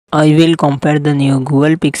I will compare the new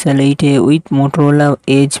Google Pixel 8a with Motorola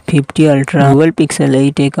Edge 50 Ultra. Google Pixel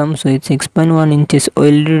 8a comes with 6.1 inches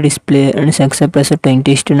OLED display and success ratio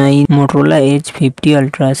 20:9. Motorola Edge 50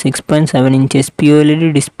 Ultra 6.7 inches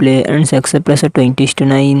POLED display and success ratio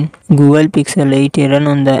 20:9. Google Pixel 8a run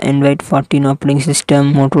on the Android 14 operating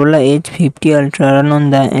system. Motorola Edge 50 Ultra run on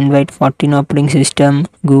the Android 14 operating system.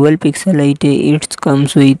 Google Pixel 8a it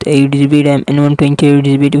comes with 8GB RAM and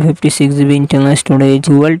 128GB to 56GB internal storage.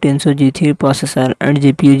 Google Tensor G3 processor and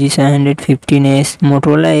GPU G715S.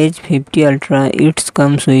 Motorola Edge 50 Ultra it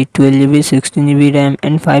comes with 12GB 16GB RAM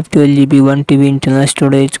and 512GB 1TB internal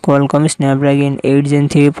storage. Qualcomm Snapdragon 8 Gen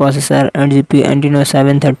 3 processor and GPU Adreno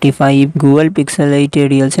 735. Google Pixel 8a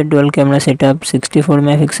real set dual camera setup 64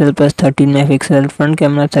 MP plus 13 MP front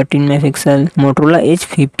camera 13 MP. Motorola Edge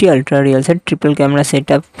 50 Ultra real set triple camera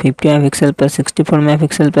setup 50 MP plus 64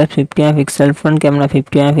 MP plus 50 MP front camera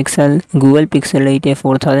 50 MP. Google Pixel 8a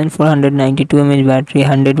 4492 mAh battery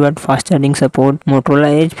 100W fast charging support. Motorola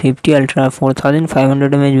Edge 50 Ultra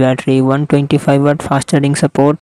 4500 mAh battery 125W fast charging support.